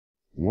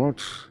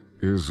What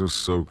is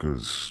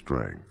Ahsoka's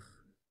strength?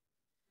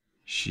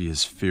 She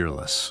is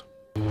fearless.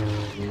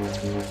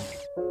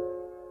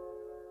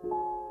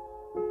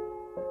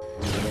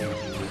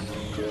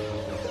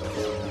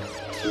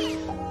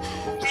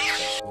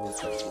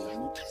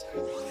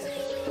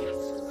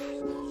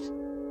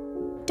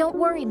 Don't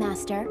worry,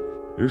 Master.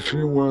 Is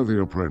she a worthy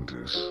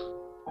apprentice?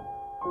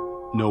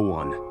 No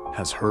one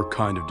has her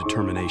kind of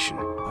determination.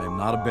 I am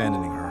not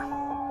abandoning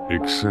her.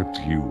 Except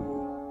you.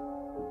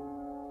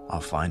 I'll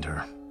find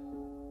her.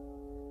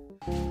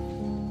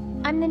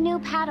 I'm the new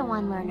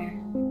Padawan learner.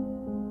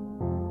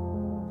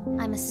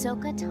 I'm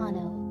Ahsoka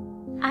Tano.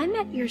 I'm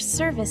at your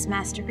service,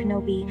 Master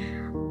Kenobi,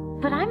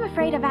 but I'm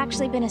afraid I've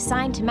actually been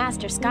assigned to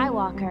Master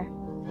Skywalker.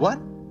 What?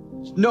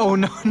 No.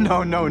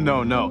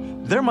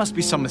 There must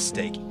be some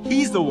mistake.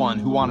 He's the one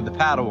who wanted the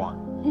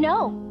Padawan.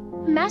 No,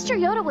 Master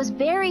Yoda was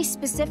very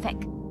specific.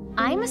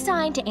 I'm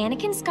assigned to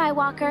Anakin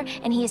Skywalker,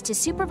 and he is to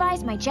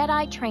supervise my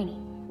Jedi training.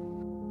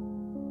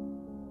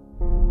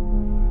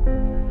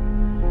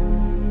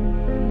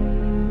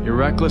 You're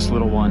reckless,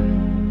 little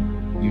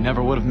one. You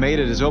never would have made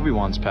it as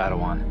Obi-Wan's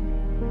Padawan.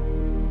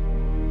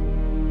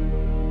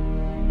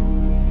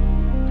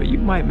 But you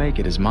might make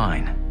it as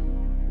mine.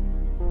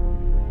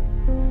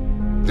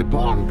 The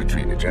bond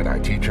between a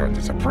Jedi teacher and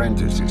his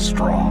apprentice is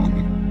strong.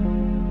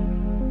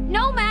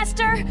 No,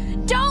 Master!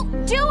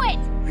 Don't do it!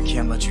 I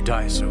can't let you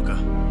die, Ahsoka.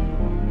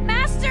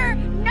 Master,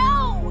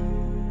 no!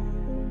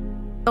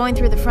 Going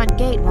through the front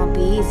gate won't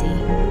be easy.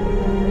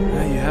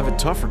 Yeah, you have it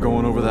tougher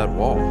going over that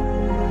wall.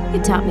 You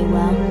taught me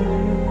well.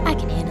 I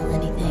can handle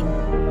anything.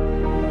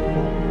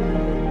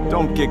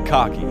 Don't get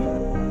cocky.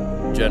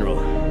 General,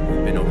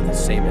 we've been over the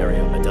same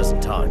area a dozen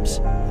times.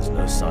 There's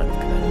no sign of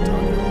Commander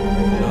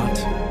Tano.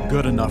 Not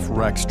good enough,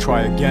 Rex.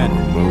 Try again.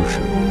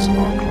 Emotions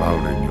are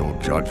clouding your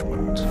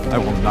judgment. I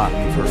will not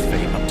leave her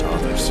fate up to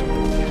others.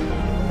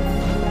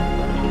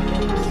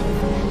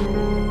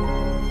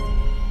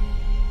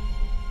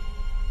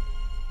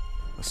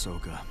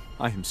 Ahsoka,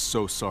 I am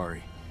so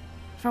sorry.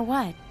 For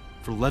what?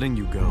 For letting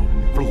you go.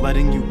 For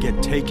letting you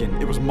get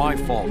taken. It was my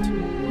fault.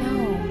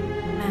 No,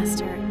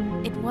 Master.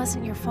 It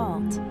wasn't your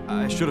fault.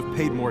 I should have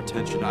paid more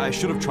attention. I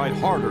should have tried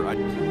harder.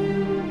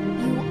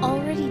 You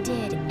already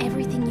did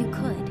everything you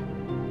could.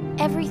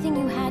 Everything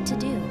you had to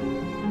do.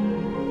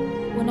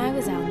 When I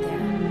was out there,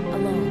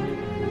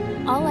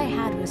 alone, all I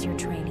had was your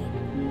training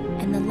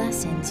and the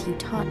lessons you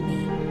taught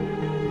me.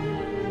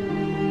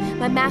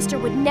 My master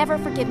would never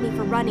forgive me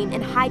for running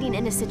and hiding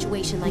in a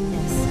situation like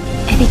this.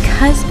 And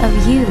because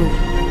of you,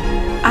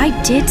 I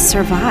did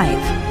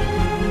survive.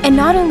 And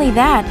not only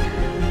that,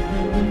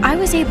 I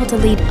was able to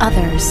lead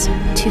others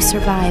to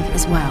survive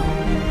as well.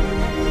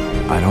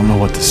 I don't know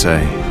what to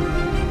say.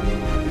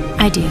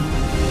 I do.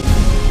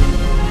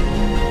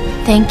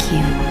 Thank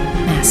you,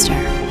 Master.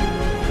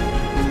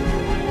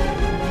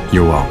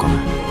 You're welcome,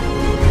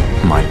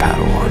 my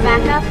Padawan.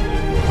 Back up.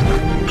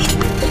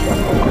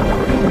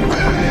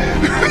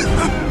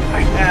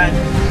 I had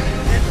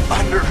it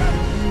under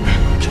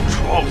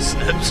control,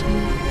 Snips.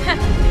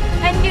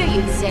 I knew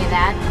you'd say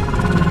that.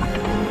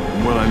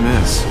 What'd I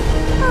miss?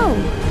 Oh,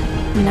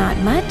 not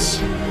much.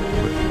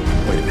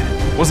 Wait a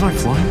minute. Wasn't I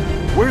flying?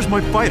 Where's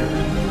my fighter?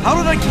 How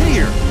did I get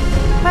here?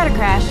 Fighter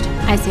crashed.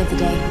 I saved the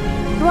day.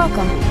 You're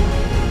welcome.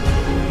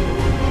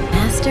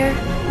 Master,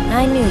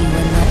 I knew you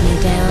wouldn't let me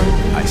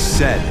down. I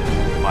said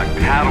my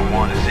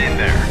Padawan is in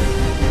there.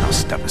 Now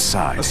step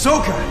aside.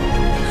 Ahsoka!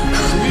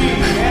 It's me,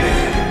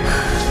 Anakin!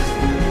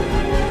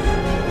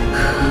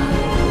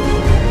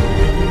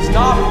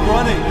 Stop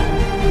running!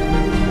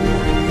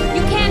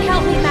 You can't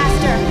help me,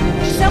 Master.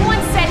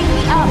 Someone's setting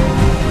me up.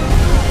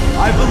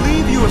 I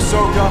believe you,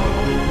 Ahsoka!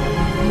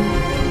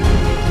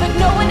 But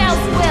no one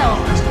else will.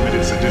 has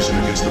committed sedition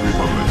against the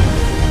Republic,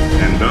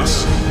 and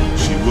thus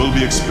she will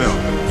be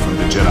expelled from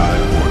the Jedi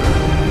Order.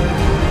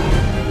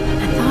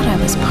 I thought I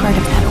was part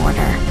of that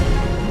order,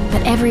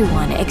 but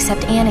everyone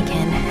except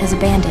Anakin has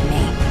abandoned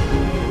me.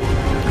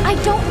 I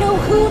don't know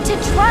who to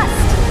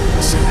trust.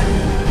 Listen,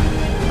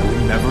 I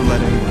would never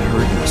let anyone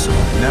hurt you,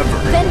 Ahsoka. Never.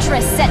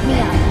 Ventress set me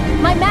up.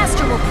 My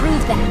master will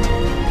prove that.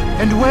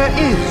 And where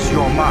is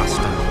your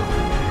master?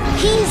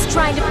 He's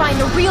trying to find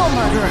the real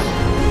murderer.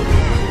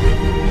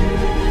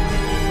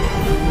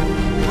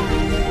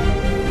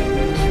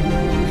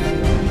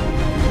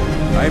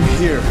 I'm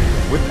here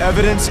with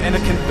evidence and a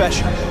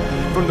confession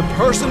from the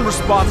person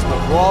responsible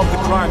for all of the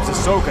crimes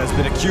Ahsoka has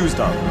been accused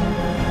of.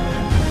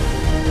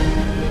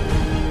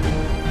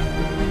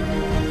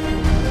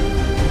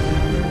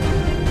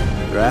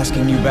 They're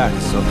asking you back,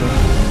 Ahsoka.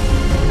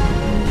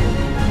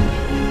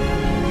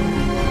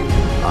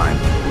 I'm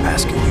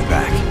asking you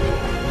back.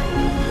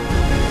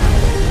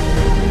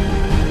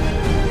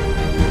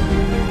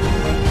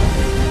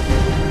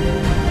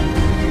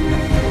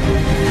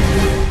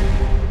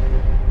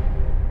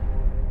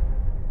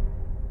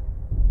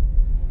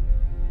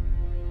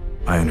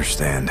 I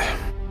understand.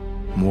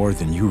 More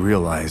than you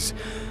realize,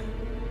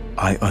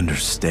 I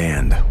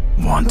understand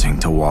wanting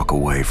to walk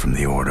away from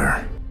the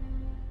Order.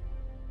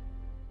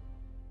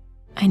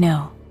 I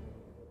know.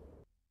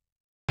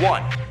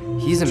 1.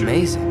 He's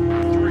amazing.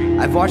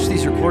 I've watched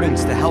these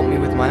recordings to help me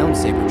with my own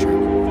saber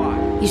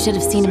training. You should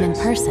have seen him in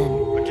person.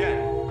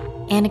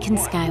 Anakin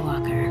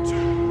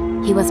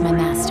Skywalker. He was my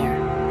master.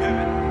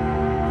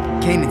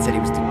 Kanan said he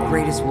was the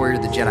greatest warrior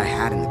the Jedi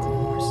had in the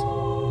Clone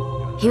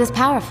Wars. He was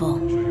powerful,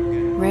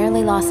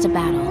 rarely lost a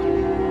battle.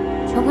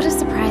 But what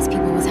surprised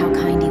people was how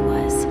kind he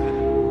was.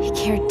 He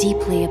cared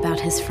deeply about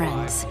his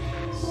friends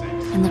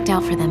and looked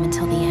out for them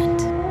until the end.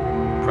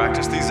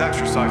 Practice these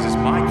exercises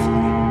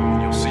mindfully,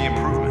 and you'll see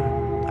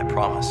improvement. I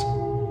promise.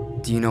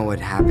 Do you know what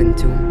happened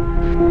to him?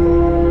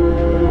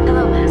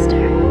 Hello,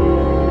 Master.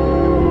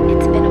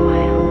 It's been a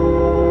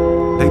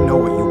while. They know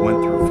what you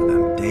went through for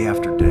them, day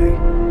after day,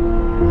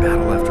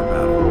 battle after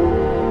battle.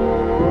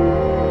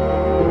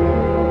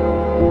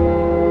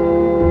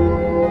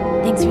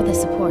 Thanks for the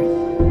support,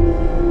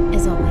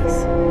 as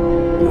always.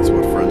 That's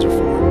what friends are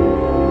for.